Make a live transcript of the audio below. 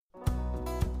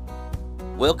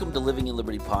Welcome to Living in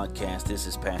Liberty Podcast. This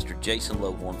is Pastor Jason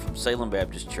Lowhorn from Salem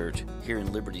Baptist Church here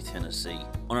in Liberty, Tennessee.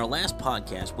 On our last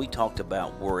podcast, we talked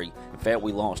about worry. In fact,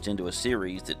 we launched into a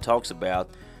series that talks about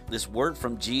this word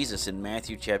from Jesus in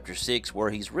Matthew chapter 6,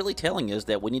 where he's really telling us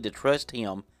that we need to trust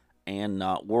him and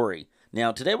not worry.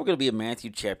 Now, today we're going to be in Matthew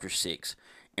chapter 6,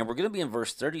 and we're going to be in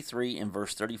verse 33 and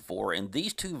verse 34, and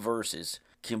these two verses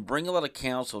can bring a lot of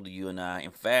counsel to you and I.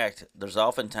 In fact, there's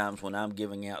oftentimes when I'm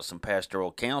giving out some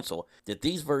pastoral counsel that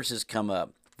these verses come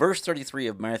up. Verse 33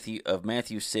 of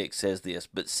Matthew 6 says this,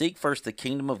 "But seek first the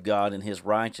kingdom of God and his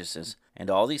righteousness, and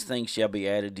all these things shall be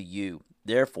added to you.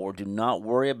 Therefore, do not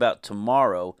worry about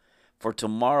tomorrow, for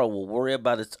tomorrow will worry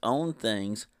about its own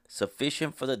things.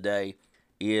 Sufficient for the day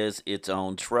is its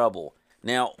own trouble."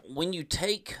 Now, when you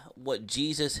take what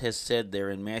Jesus has said there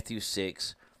in Matthew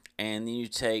 6, and then you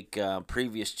take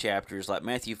previous chapters like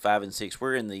Matthew 5 and 6,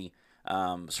 we're in the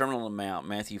Sermon on the Mount,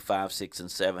 Matthew 5, 6, and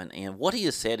 7. And what he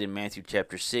has said in Matthew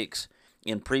chapter 6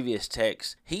 in previous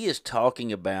texts, he is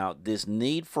talking about this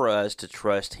need for us to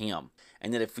trust him.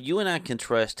 And that if you and I can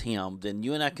trust him, then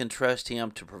you and I can trust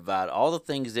him to provide all the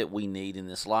things that we need in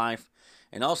this life.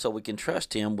 And also we can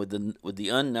trust him with the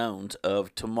unknowns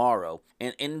of tomorrow.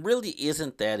 And really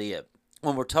isn't that it?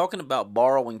 When we're talking about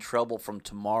borrowing trouble from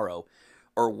tomorrow,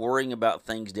 or worrying about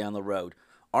things down the road,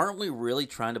 aren't we really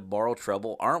trying to borrow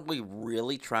trouble? Aren't we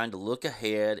really trying to look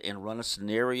ahead and run a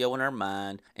scenario in our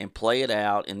mind and play it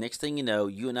out? And next thing you know,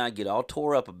 you and I get all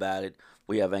tore up about it.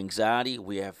 We have anxiety,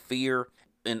 we have fear,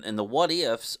 and the what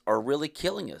ifs are really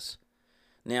killing us.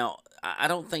 Now, I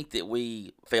don't think that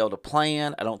we fail to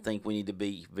plan. I don't think we need to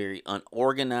be very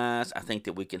unorganized. I think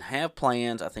that we can have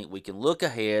plans. I think we can look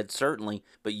ahead, certainly.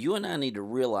 But you and I need to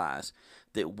realize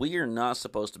that we are not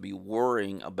supposed to be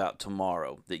worrying about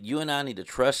tomorrow. That you and I need to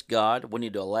trust God. We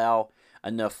need to allow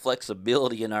enough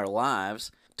flexibility in our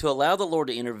lives to allow the Lord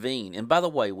to intervene. And by the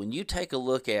way, when you take a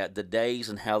look at the days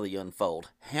and how they unfold,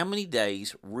 how many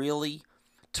days really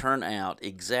turn out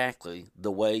exactly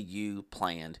the way you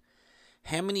planned?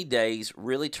 How many days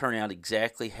really turn out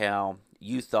exactly how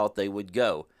you thought they would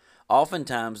go?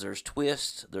 Oftentimes there's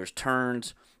twists, there's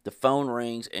turns, the phone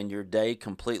rings, and your day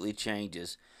completely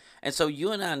changes. And so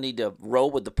you and I need to roll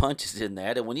with the punches in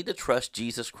that, and we need to trust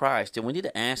Jesus Christ, and we need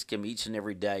to ask him each and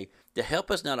every day to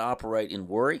help us not operate in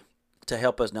worry, to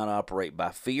help us not operate by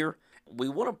fear. We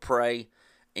want to pray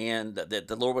and that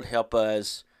the Lord would help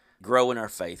us grow in our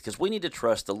faith, because we need to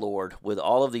trust the Lord with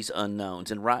all of these unknowns.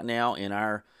 And right now in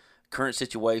our current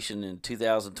situation in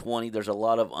 2020, there's a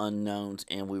lot of unknowns,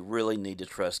 and we really need to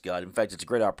trust God. In fact, it's a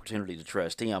great opportunity to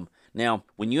trust him. Now,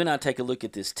 when you and I take a look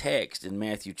at this text in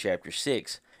Matthew chapter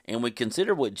 6, and we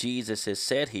consider what Jesus has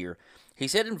said here, he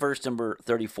said in verse number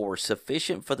 34,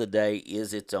 "Sufficient for the day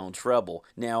is its own trouble."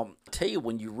 Now, I tell you,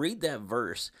 when you read that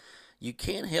verse, you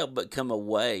can't help but come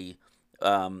away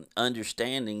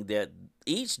understanding that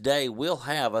each day will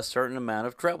have a certain amount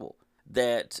of trouble.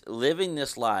 That living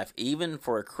this life, even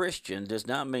for a Christian, does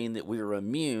not mean that we are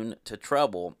immune to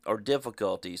trouble or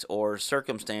difficulties or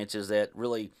circumstances that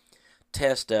really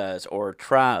test us or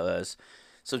try us.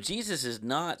 So Jesus is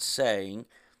not saying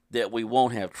that we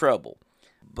won't have trouble,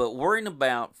 but worrying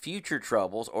about future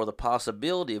troubles or the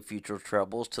possibility of future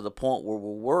troubles to the point where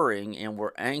we're worrying and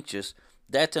we're anxious,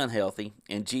 that's unhealthy,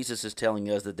 and Jesus is telling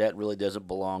us that that really doesn't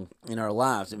belong in our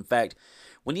lives. In fact,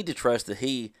 we need to trust that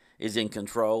he is in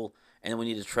control, and we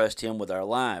need to trust him with our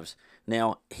lives.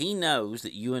 Now, he knows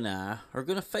that you and I are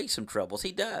going to face some troubles.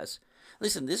 He does.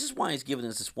 Listen, this is why he's given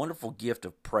us this wonderful gift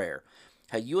of prayer.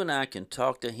 How you and I can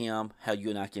talk to him, how you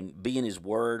and I can be in his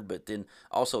word, but then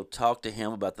also talk to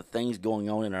him about the things going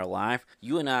on in our life.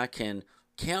 You and I can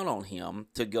count on him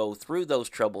to go through those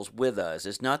troubles with us.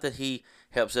 It's not that he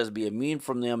helps us be immune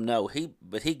from them, no,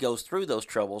 but he goes through those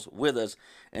troubles with us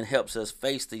and helps us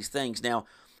face these things. Now,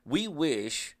 we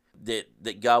wish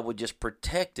that God would just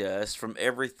protect us from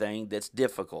everything that's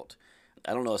difficult.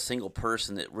 I don't know a single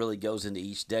person that really goes into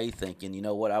each day thinking, you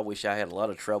know what, I wish I had a lot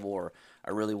of trouble, or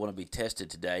I really want to be tested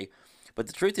today. But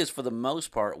the truth is, for the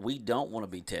most part, we don't want to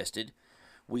be tested.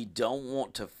 We don't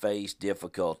want to face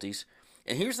difficulties.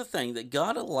 And here's the thing, that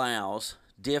God allows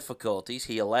difficulties.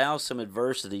 He allows some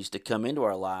adversities to come into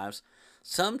our lives,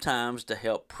 sometimes to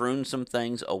help prune some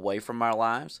things away from our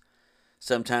lives.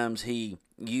 Sometimes he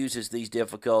uses these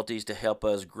difficulties to help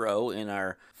us grow in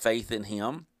our faith in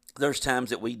him. There's times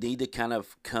that we need to kind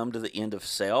of come to the end of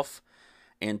self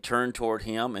and turn toward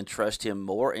him and trust him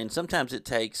more. And sometimes it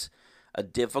takes a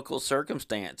difficult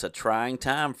circumstance, a trying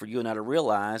time for you and I to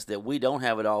realize that we don't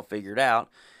have it all figured out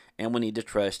and we need to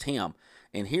trust him.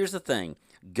 And here's the thing,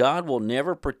 God will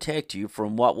never protect you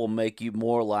from what will make you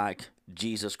more like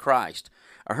Jesus Christ.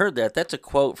 I heard that. That's a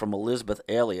quote from Elizabeth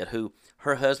Elliot, who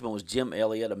her husband was Jim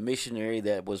Elliot, a missionary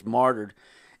that was martyred.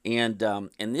 And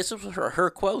this was her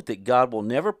quote, that God will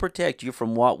never protect you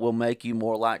from what will make you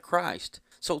more like Christ.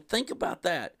 So think about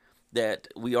that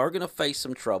we are going to face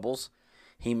some troubles.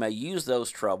 He may use those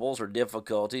troubles or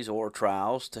difficulties or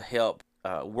trials to help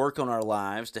work on our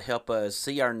lives, to help us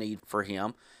see our need for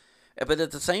Him. But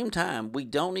at the same time, we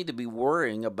don't need to be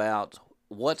worrying about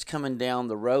what's coming down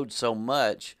the road so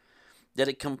much that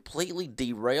it completely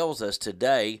derails us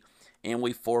today and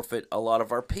we forfeit a lot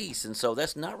of our peace. And so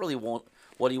that's not really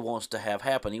what He wants to have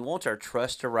happen. He wants our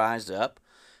trust to rise up.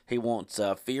 He wants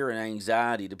fear and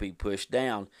anxiety to be pushed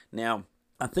down. Now,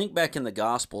 I think back in the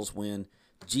Gospels when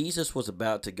Jesus was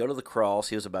about to go to the cross,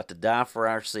 He was about to die for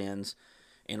our sins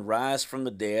and rise from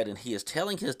the dead, and He is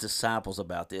telling His disciples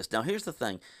about this. Now, here's the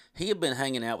thing. He had been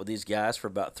hanging out with these guys for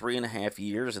about 3.5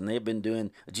 years, and they've been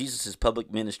doing, Jesus'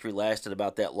 public ministry lasted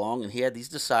about that long, and He had these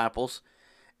disciples,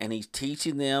 and He's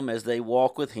teaching them as they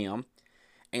walk with Him,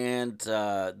 and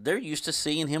they're used to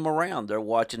seeing Him around. They're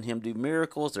watching Him do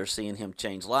miracles. They're seeing Him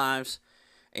change lives,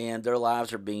 and their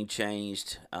lives are being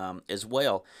changed as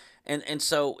well. And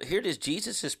so here it is.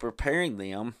 Jesus is preparing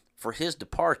them for His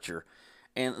departure.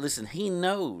 And listen, He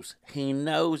knows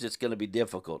it's going to be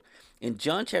difficult. In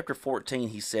John chapter 14,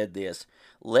 He said this,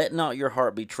 "Let not your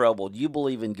heart be troubled. You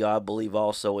believe in God, believe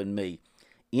also in me.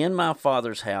 In my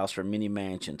Father's house are many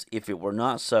mansions. If it were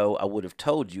not so, I would have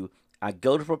told you, I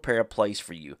go to prepare a place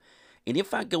for you. And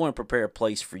if I go and prepare a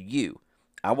place for you,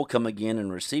 I will come again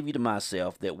and receive you to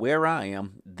myself, that where I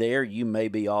am, there you may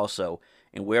be also.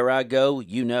 And where I go,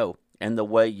 you know, and the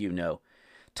way you know."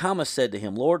 Thomas said to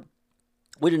Him, "Lord,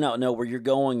 we do not know where you're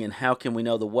going, and how can we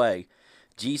know the way?"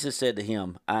 Jesus said to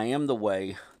him, "I am the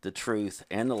way, the truth,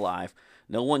 and the life.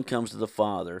 No one comes to the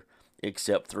Father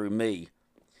except through me."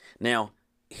 Now,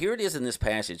 here it is in this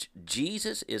passage.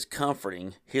 Jesus is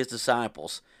comforting His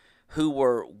disciples who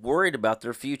were worried about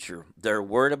their future. They're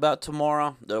worried about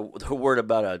tomorrow. They're worried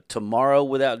about a tomorrow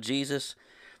without Jesus.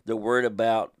 They're worried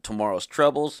about tomorrow's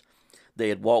troubles. They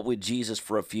had walked with Jesus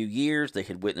for a few years. They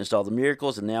had witnessed all the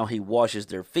miracles, and now He washes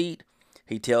their feet.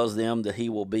 He tells them that He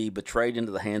will be betrayed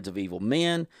into the hands of evil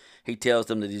men. He tells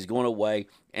them that He's going away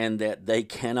and that they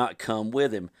cannot come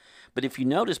with Him. But if you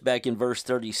notice back in verse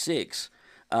 36,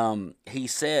 He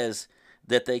says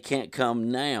that they can't come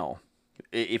now.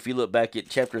 If you look back at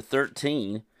chapter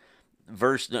 13,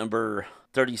 verse number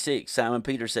 36, Simon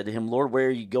Peter said to Him, "Lord, where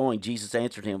are you going?" Jesus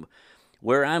answered him,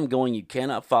 "Where I'm going you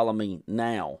cannot follow me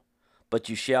now, but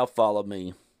you shall follow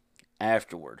me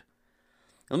afterward."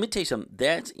 Let me tell you something.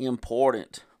 That's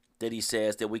important that He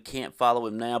says that we can't follow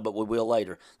Him now, but we will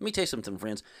later. Let me tell you something,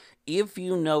 friends. If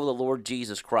you know the Lord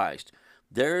Jesus Christ,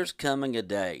 there's coming a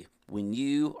day when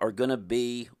you are going to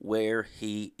be where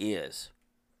He is.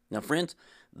 Now, friends,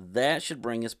 that should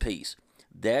bring us peace.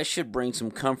 That should bring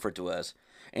some comfort to us.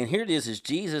 And here it is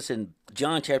Jesus in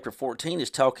John chapter 14 is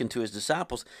talking to His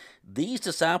disciples. These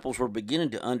disciples were beginning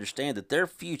to understand that their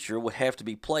future would have to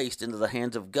be placed into the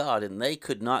hands of God, and they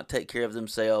could not take care of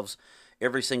themselves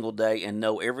every single day and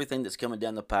know everything that's coming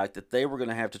down the pike, that they were going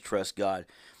to have to trust God.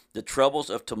 The troubles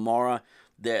of tomorrow,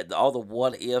 that all the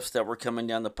what-ifs that were coming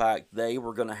down the pike, they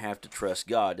were going to have to trust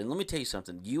God. And let me tell you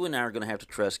something. You and I are going to have to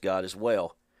trust God as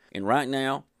well. And right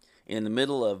now, in the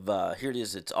middle of, here it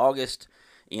is, it's August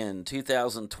in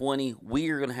 2020, we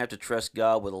are going to have to trust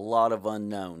God with a lot of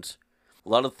unknowns. A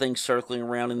lot of things circling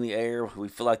around in the air. We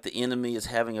feel like the enemy is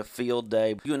having a field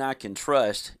day. You and I can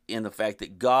trust in the fact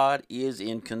that God is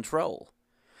in control.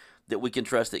 That we can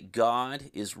trust that God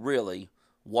is really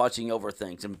watching over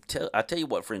things. And I tell you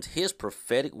what, friends, His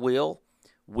prophetic will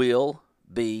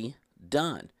be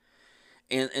done.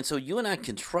 And so you and I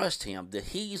can trust Him that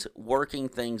He's working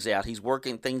things out. He's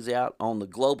working things out on the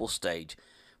global stage.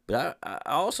 But I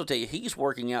also tell you, He's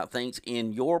working out things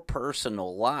in your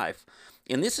personal life.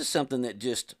 And this is something that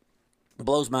just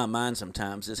blows my mind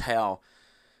sometimes, is how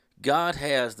God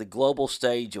has the global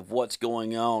stage of what's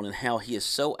going on and how He is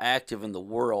so active in the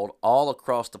world, all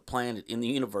across the planet, in the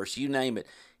universe, you name it.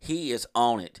 He is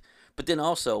on it. But then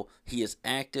also, He is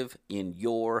active in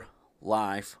your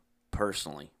life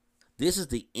personally. This is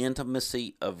the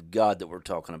intimacy of God that we're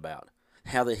talking about.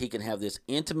 How that He can have this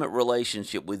intimate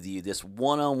relationship with you, this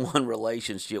one-on-one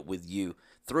relationship with you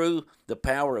through the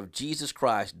power of Jesus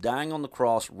Christ dying on the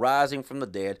cross, rising from the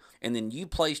dead, and then you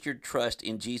placed your trust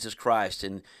in Jesus Christ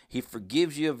and He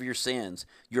forgives you of your sins.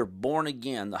 You're born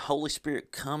again. The Holy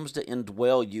Spirit comes to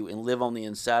indwell you and live on the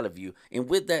inside of you. And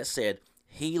with that said,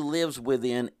 He lives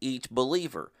within each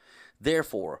believer.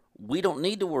 Therefore, we don't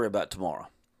need to worry about tomorrow.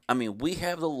 I mean, we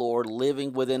have the Lord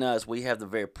living within us. We have the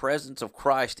very presence of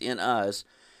Christ in us,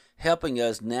 helping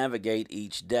us navigate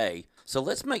each day. So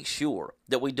let's make sure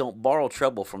that we don't borrow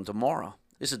trouble from tomorrow.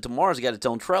 Listen, tomorrow's got its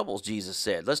own troubles, Jesus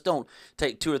said. Let's don't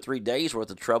take 2 or 3 days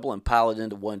worth of trouble and pile it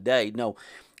into one day. No,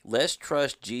 let's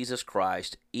trust Jesus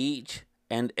Christ each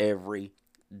and every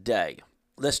day.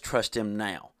 Let's trust Him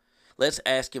now. Let's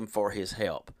ask Him for His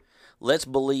help. Let's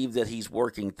believe that He's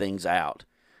working things out.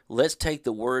 Let's take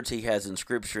the words He has in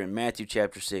Scripture in Matthew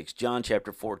chapter 6, John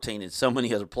chapter 14, and so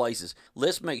many other places.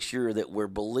 Let's make sure that we're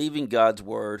believing God's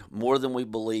Word more than we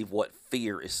believe what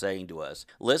fear is saying to us.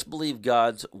 Let's believe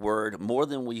God's Word more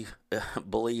than we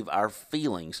believe our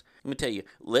feelings. Let me tell you,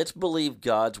 let's believe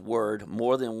God's Word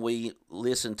more than we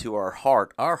listen to our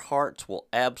heart. Our hearts will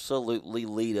absolutely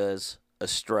lead us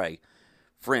astray.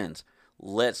 Friends,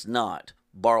 let's not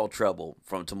borrow trouble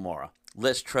from tomorrow.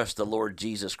 Let's trust the Lord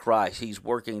Jesus Christ. He's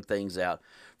working things out.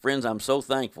 Friends, I'm so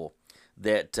thankful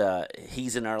that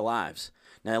He's in our lives.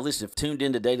 Now, listen, if tuned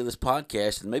in today to this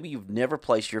podcast, and maybe you've never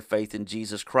placed your faith in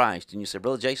Jesus Christ, and you say,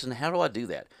 Brother Jason, how do I do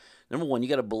that? Number one, you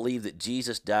got to believe that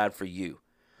Jesus died for you,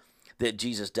 that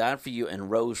Jesus died for you and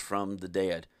rose from the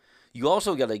dead. You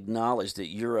also got to acknowledge that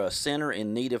you're a sinner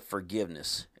in need of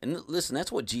forgiveness. And listen,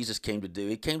 that's what Jesus came to do.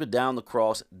 He came to die on the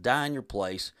cross, die in your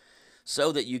place,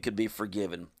 so that you could be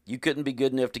forgiven. You couldn't be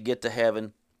good enough to get to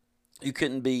heaven. You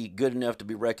couldn't be good enough to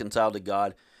be reconciled to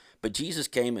God. But Jesus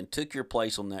came and took your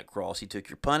place on that cross. He took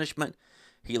your punishment.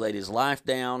 He laid His life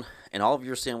down, and all of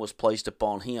your sin was placed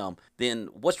upon Him. Then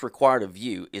what's required of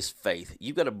you is faith.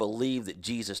 You've got to believe that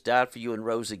Jesus died for you and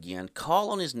rose again. Call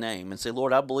on His name and say,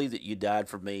 Lord, I believe that You died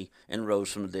for me and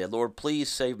rose from the dead. Lord, please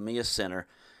save me, a sinner,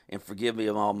 and forgive me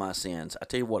of all my sins. I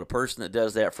tell you what, a person that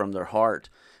does that from their heart,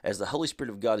 as the Holy Spirit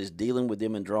of God is dealing with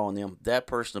them and drawing them, that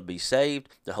person will be saved.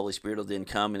 The Holy Spirit will then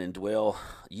come and indwell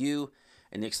you,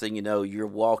 and next thing you know, you're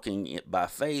walking by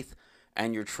faith,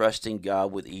 and you're trusting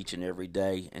God with each and every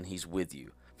day, and He's with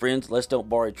you. Friends, let's don't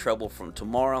borrow trouble from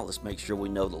tomorrow. Let's make sure we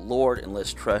know the Lord, and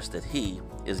let's trust that He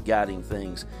is guiding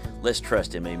things. Let's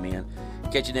trust Him, amen.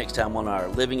 Catch you next time on our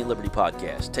Living in Liberty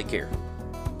podcast. Take care.